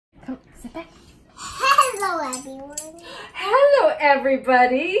Sit back. Hello, everyone. Hello,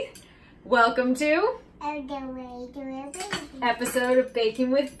 everybody. Welcome to episode of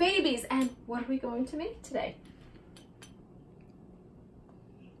Baking with Babies. And what are we going to make today?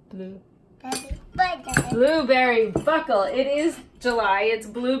 Blueberry buckle. It is July. It's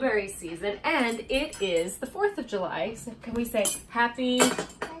blueberry season, and it is the 4th of July. So can we say happy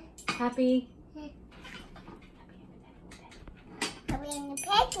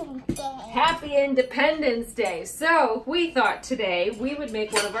Independence Day. So we thought today we would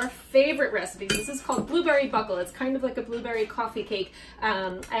make one of our favorite recipes. This is called blueberry buckle. It's kind of like a blueberry coffee cake,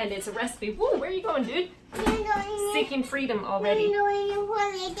 and it's a recipe. Whoa, where are you going, dude? Seeking freedom already.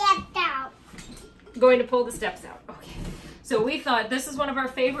 Going to pull the steps out. Okay. So we thought this is one of our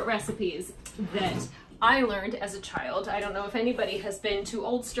favorite recipes that I learned as a child. I don't know if anybody has been to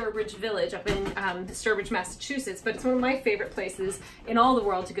Old Sturbridge Village up in Sturbridge, Massachusetts, but it's one of my favorite places in all the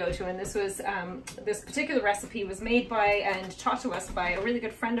world to go to. And this was this particular recipe was made by and taught to us by a really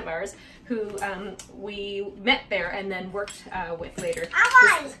good friend of ours who we met there and then worked with later.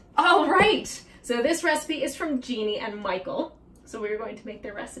 All right. So this recipe is from Jeannie and Michael. So we're going to make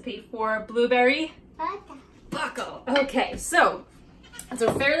their recipe for blueberry buckle. Okay, so it's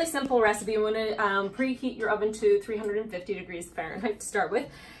a fairly simple recipe. You want to preheat your oven to 350 degrees Fahrenheit to start with.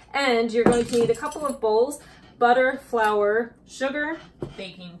 And you're going to need a couple of bowls, butter, flour, sugar,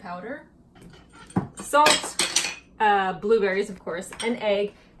 baking powder, salt, blueberries, of course, an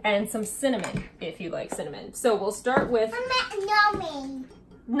egg, and some cinnamon, if you like cinnamon. So we'll start with...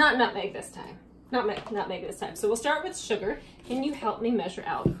 Not nutmeg this time. Not nutmeg this time. So we'll start with sugar. Can you help me measure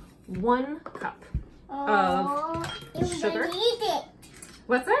out 1 cup of sugar?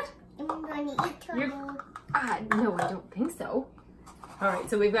 What's that? I'm going to eat it. No, I don't think so. All right,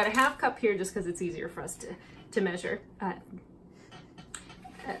 so we've got a 1/2 cup here just because it's easier for us to measure.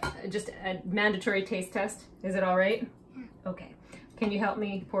 Just a mandatory taste test. Is it all right? Yeah. Okay. Can you help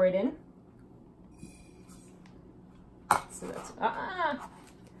me pour it in? So that's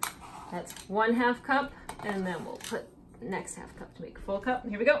 1/2 cup, and then we'll put the next 1/2 cup to make a full cup.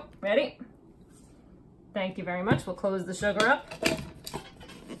 Here we go. Ready? Thank you very much. We'll close the sugar up.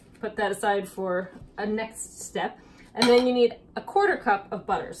 Put that aside for a next step. And then you need a 1/4 cup of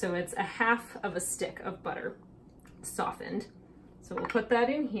butter. So it's a 1/2 of a stick of butter softened. So we'll put that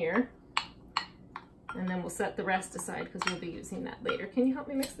in here. And then we'll set the rest aside because we'll be using that later. Can you help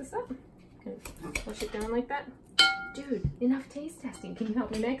me mix this up? Can you push it down like that? Dude, enough taste testing. Can you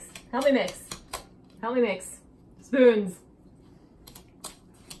help me mix? Help me mix. Help me mix. Spoons.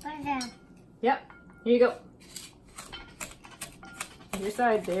 Yep. Here you go. Your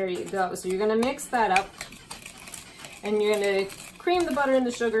side, there you go. So you're gonna mix that up and you're gonna cream the butter and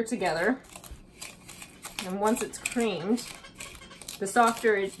the sugar together. And once it's creamed, the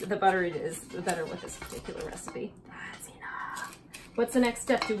softer the butter it is, the better with this particular recipe. That's enough. What's the next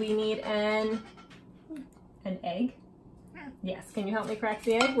step? Do we need an egg? Yes, can you help me crack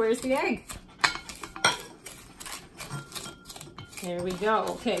the egg? Where's the egg? There we go.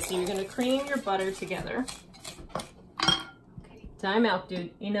 Okay, so you're gonna cream your butter together. Time out,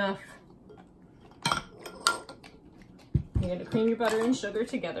 dude. Enough. You're going to cream your butter and sugar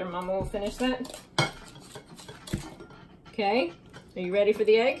together. Mama will finish that. Okay. Are you ready for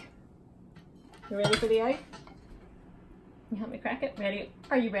the egg? You ready for the egg? Can you help me crack it? Ready?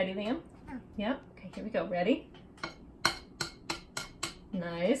 Are you ready, Liam? Yeah? Okay, here we go. Ready?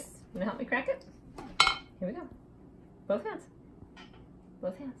 Nice. You going to help me crack it? Here we go. Both hands.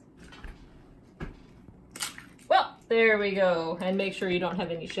 Both hands. Well, there we go. And make sure you don't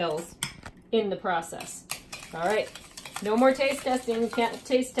have any shells in the process. All right. No more taste testing. You can't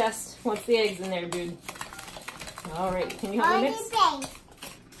taste test once the egg's in there, dude. All right. Can you help me mix?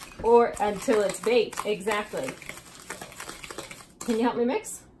 Or until it's baked. Exactly. Can you help me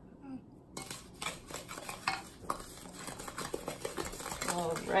mix?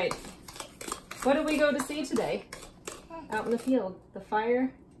 All right. What did we go to see today? Out in the field. The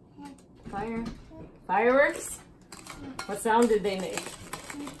fireworks? What sound did they make?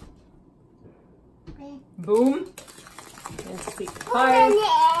 Boom. And see fire.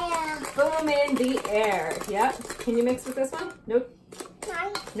 Boom in the air. Yeah. Can you mix with this one? Nope.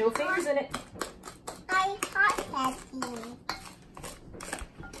 No fingers in it.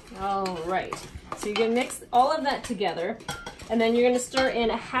 All right. So you're gonna mix all of that together, and then you're gonna stir in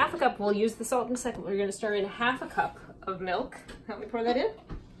a 1/2 cup. We'll use the salt in a second. We're gonna stir in 1/2 cup of milk. Help me pour that in.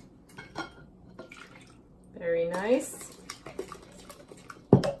 Very nice.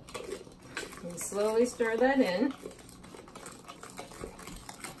 And slowly stir that in.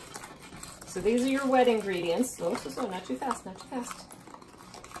 So these are your wet ingredients. Slow, not too fast, not too fast.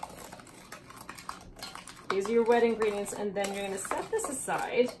 These are your wet ingredients, and then you're gonna set this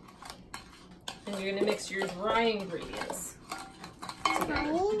aside, and you're gonna mix your dry ingredients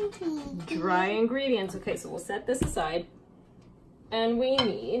together. Dry ingredients. Okay, so we'll set this aside, and we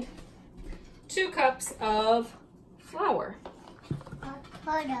need 2 cups of flour.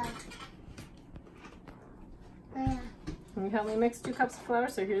 Hold on. Can you help me mix 2 cups of flour?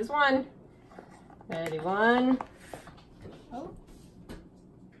 So here's 1. Ready, 1. Oh.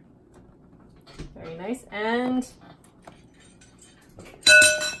 Very nice. And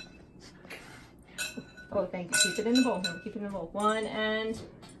oh, thank you. Keep it in the bowl. No, keep it in the bowl. 1 and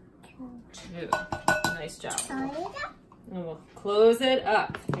 2. Nice job. And we'll close it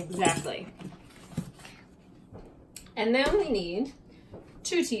up. Exactly. And then we need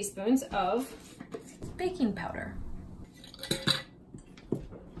 2 teaspoons of baking powder. Would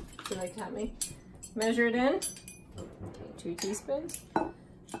you like to have me measure it in? 2 teaspoons.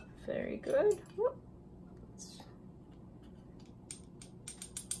 Very good. Whoop.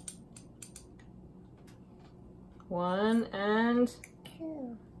 1 and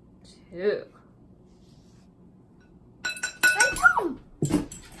 2.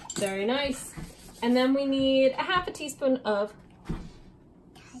 Very nice. And then we need a 1/2 teaspoon of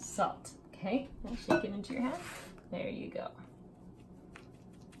salt. Okay, now shake it into your hand. There you go.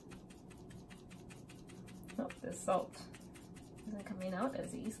 Oh, the salt isn't coming out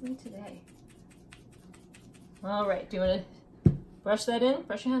as easily today. All right, do you want to brush that in?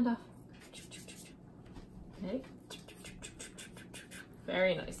 Brush your hand off. Okay.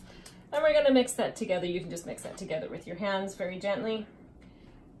 Very nice. And we're going to mix that together. You can just mix that together with your hands very gently.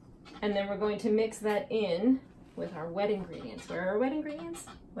 And then we're going to mix that in with our wet ingredients. Where are our wet ingredients?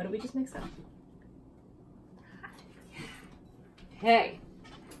 What did we just mix up? Okay.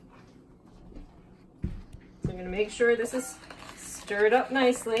 So I'm going to make sure this is stirred up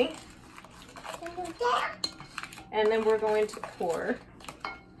nicely. And then we're going to pour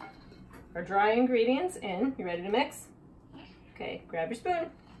our dry ingredients in. You ready to mix? Okay, grab your spoon.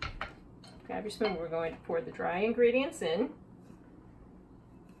 Grab your spoon. We're going to pour the dry ingredients in.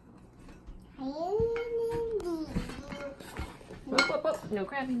 Whoop, whoop, whoop. No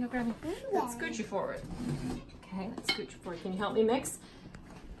grabbing, no grabbing. Let's scoot you forward. Okay, let's scoot you forward. Can you help me mix?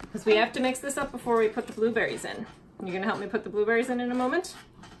 Because we have to mix this up before we put the blueberries in. You're going to help me put the blueberries in a moment?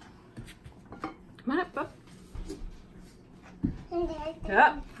 Come on up, up.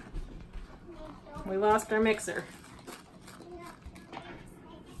 Up. We lost our mixer.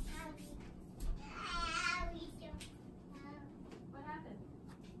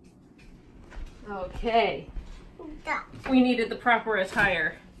 Okay. We needed the proper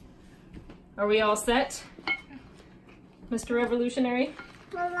attire. Are we all set, Mr. Revolutionary?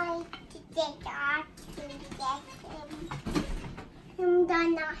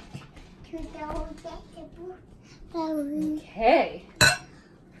 Okay.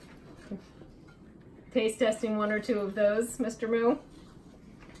 Taste testing 1 or 2 of those, Mr. Moo.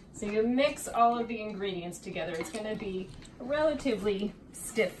 So you mix all of the ingredients together. It's going to be a relatively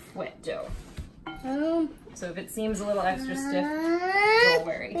stiff wet dough. So if it seems a little extra stiff, don't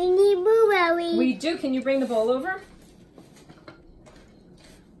worry. We need blueberries. We do. Can you bring the bowl over?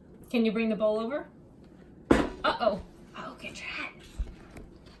 Can you bring the bowl over? Uh-oh. Oh, get your hat.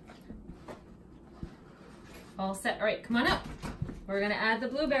 All set. All right, come on up. We're going to add the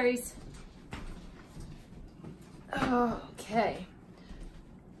blueberries. Okay.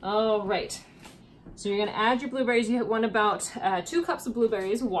 All right. So you're going to add your blueberries. You want about 2 cups of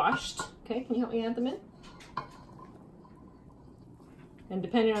blueberries washed. Okay, can you help me add them in? And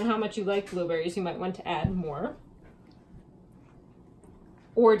depending on how much you like blueberries, you might want to add more.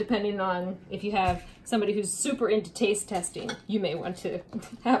 Or depending on if you have somebody who's super into taste testing, you may want to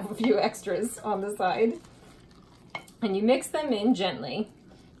have a few extras on the side. And you mix them in gently.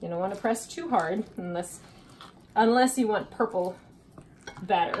 You don't want to press too hard unless you want purple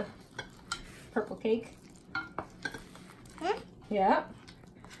batter. Purple cake. Huh? Yeah.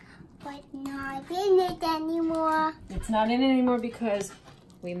 But not in it anymore. It's not in it anymore because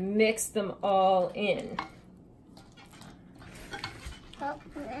we mixed them all in.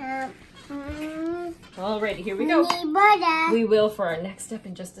 Alrighty, here we go. We need butter. We will for our next step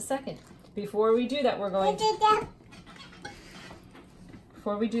in just a second. Before we do that, we're going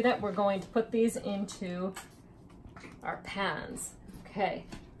to put these into our pans. Okay.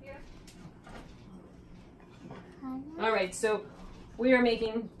 All right, so we are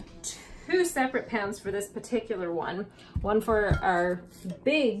making 2 separate pans for this particular one. One for our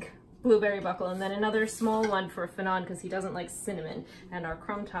big blueberry buckle and then another small one for Fanon because he doesn't like cinnamon, and our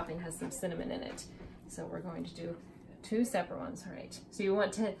crumb topping has some cinnamon in it. So we're going to do 2 separate ones. All right, so you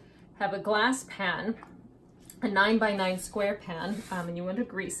want to have a glass pan a 9x9 square pan, and you want to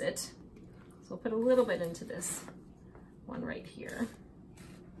grease it. So we'll put a little bit into this one right here.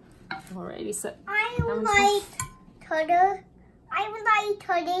 Alrighty, so I would like turtle,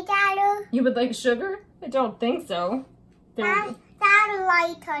 Dad. you would like sugar? I don't think so. Dad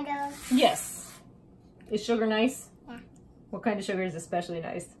like turtle. Yes. Is sugar nice? Yeah. What kind of sugar is especially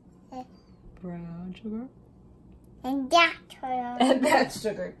nice? Yeah. Brown sugar. And that turtle. And that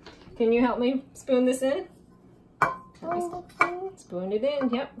sugar. Can you help me spoon this in? Spoon it in.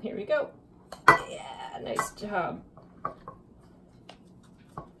 Yep, here we go. Yeah, nice job.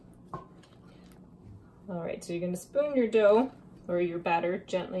 All right, so you're going to spoon your dough or your batter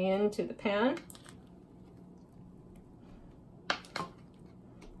gently into the pan.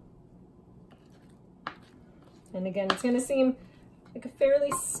 And again, it's going to seem like a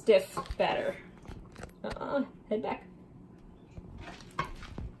fairly stiff batter. Head back.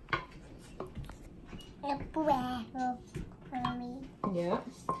 Yeah,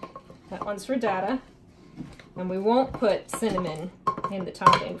 that one's for Dada. And we won't put cinnamon in the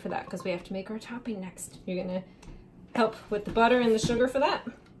topping for that because we have to make our topping next. You're gonna help with the butter and the sugar for that.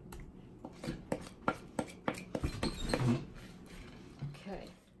 Okay,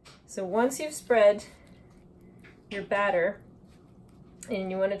 so once you've spread your batter and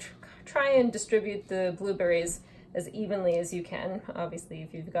you want to try and distribute the blueberries as evenly as you can. Obviously,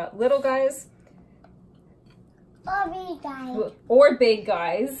 if you've got little guys, or big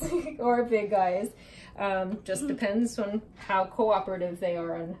guys, or big guys. Just depends on how cooperative they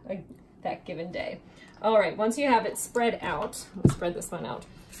are on that given day. All right, once you have it spread out, we'll spread this one out,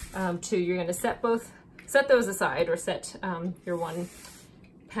 you're gonna set those aside, or set your one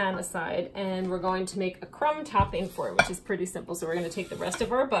pan aside, and we're going to make a crumb topping for it, which is pretty simple. So we're gonna take the rest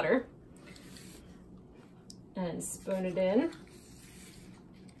of our butter and spoon it in.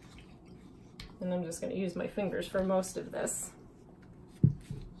 And I'm just going to use my fingers for most of this.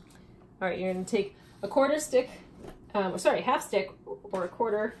 All right, you're going to take a half stick or a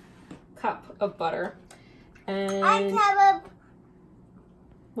quarter cup of butter. And I have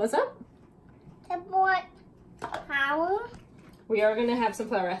what's up? Flour. We are going to have some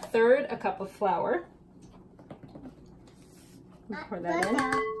flour. A third a cup of flour. Pour that in.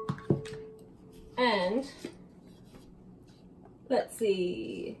 And let's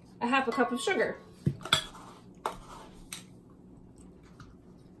see, a half a cup of sugar.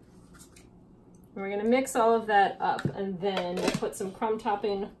 And we're gonna mix all of that up, and then we'll put some crumb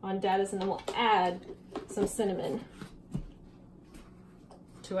topping on Dada's, and then we'll add some cinnamon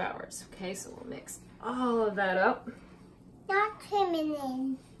to ours. Okay, so we'll mix all of that up. Not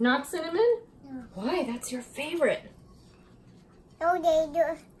cinnamon. Not cinnamon? No. Why? That's your favorite. No,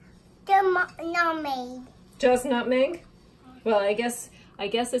 they're nutmeg. Just nutmeg? Well, I guess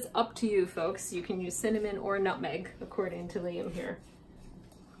it's up to you, folks. You can use cinnamon or nutmeg, according to Liam here.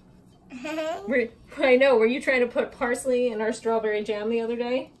 I know. Were you trying to put parsley in our strawberry jam the other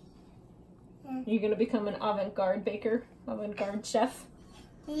day? Are you going to become an avant-garde baker? Avant-garde chef?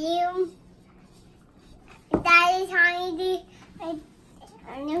 Liam, Daddy tiny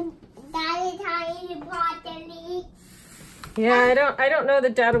parsley. Yeah, I don't know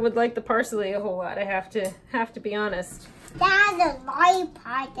that Dada would like the parsley a whole lot. I have to be honest. Dada like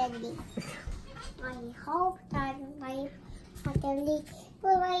parsley. I hope Dada like parsley.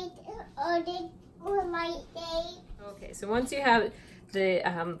 Okay, so once you have the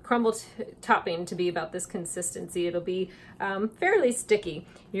crumble topping to be about this consistency, it'll be fairly sticky.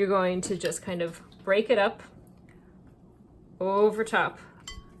 You're going to just kind of break it up over top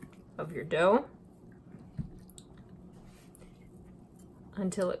of your dough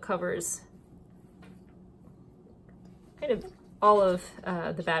until it covers kind of all of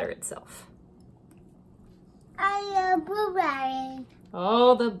the batter itself. I love blueberries.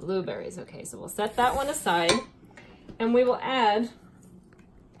 All the blueberries. Okay, so we'll set that one aside, and we will add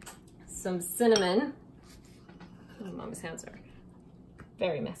some cinnamon. Oh, Mama's hands are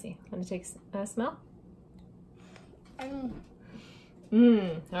very messy. Want to take a smell? All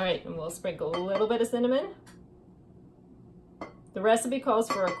right, and we'll sprinkle a little bit of cinnamon. The recipe calls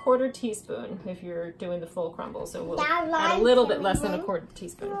for a quarter teaspoon if you're doing the full crumble, so we'll add a little bit less than a quarter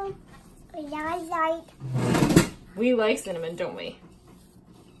teaspoon. We like cinnamon, don't we?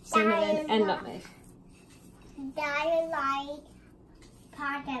 Cinnamon and nutmeg. Daddy like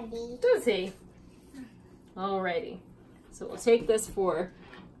parsley. Does he? Alrighty. So we'll take this for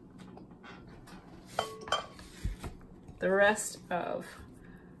the rest of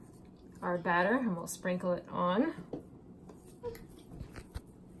our batter, and we'll sprinkle it on.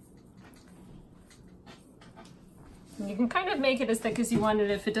 You can kind of make it as thick as you want it.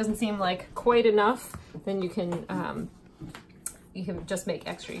 If it doesn't seem like quite enough, then you can just make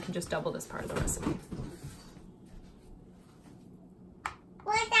extra. You can just double this part of the recipe.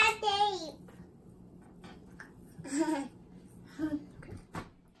 What's that tape?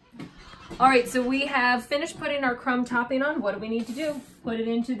 All right, so we have finished putting our crumb topping on. What do we need to do? Put it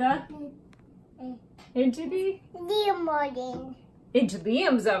into the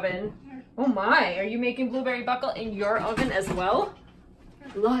Liam's oven. Oh my, are you making blueberry buckle in your oven as well?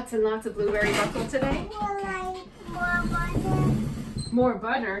 Lots and lots of blueberry buckle today. More butter. More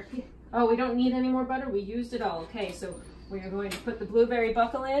butter? Oh, we don't need any more butter? We used it all. Okay, so we are going to put the blueberry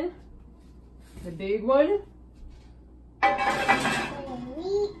buckle in. The big one.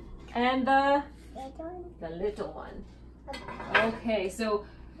 And the little one. Okay, so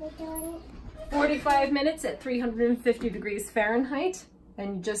 45 minutes at 350 degrees Fahrenheit.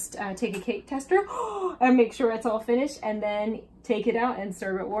 And just take a cake tester and make sure it's all finished, and then take it out and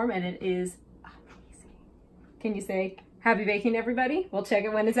serve it warm, and it is amazing. Can you say happy baking, everybody? We'll check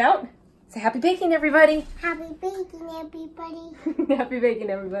it when it's out. Say happy baking, everybody. Happy baking, everybody. Happy baking,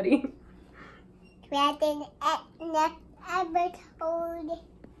 everybody. At the next episode.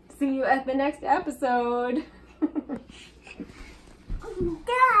 See you at the next episode.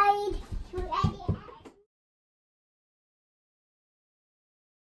 Guide.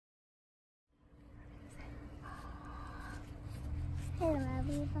 Hello,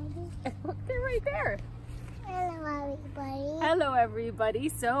 everybody. Look, they're right there. Hello, everybody. Hello, everybody.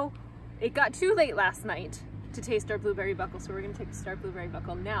 So it got too late last night to taste our blueberry buckle, so we're going to taste our blueberry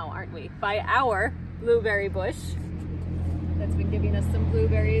buckle now, aren't we? By our blueberry bush that's been giving us some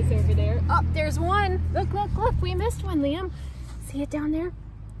blueberries over there. Oh, there's one. Look, look, look. We missed one, Liam. See it down there?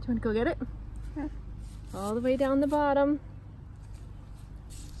 Do you want to go get it? Yeah. All the way down the bottom.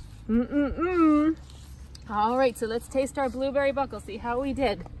 All right, so let's taste our blueberry buckle, see how we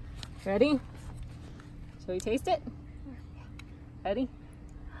did. Ready? Shall we taste it? Ready?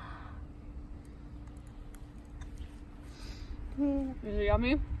 Is it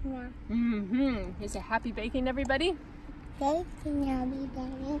yummy? Yeah. Is it happy baking, everybody? Baking,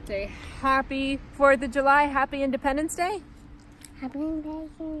 everybody. Say happy 4th of July, happy Independence Day. Happy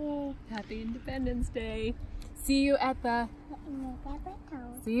baking day. Happy Independence Day. See you at the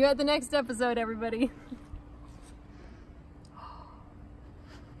next episode, everybody.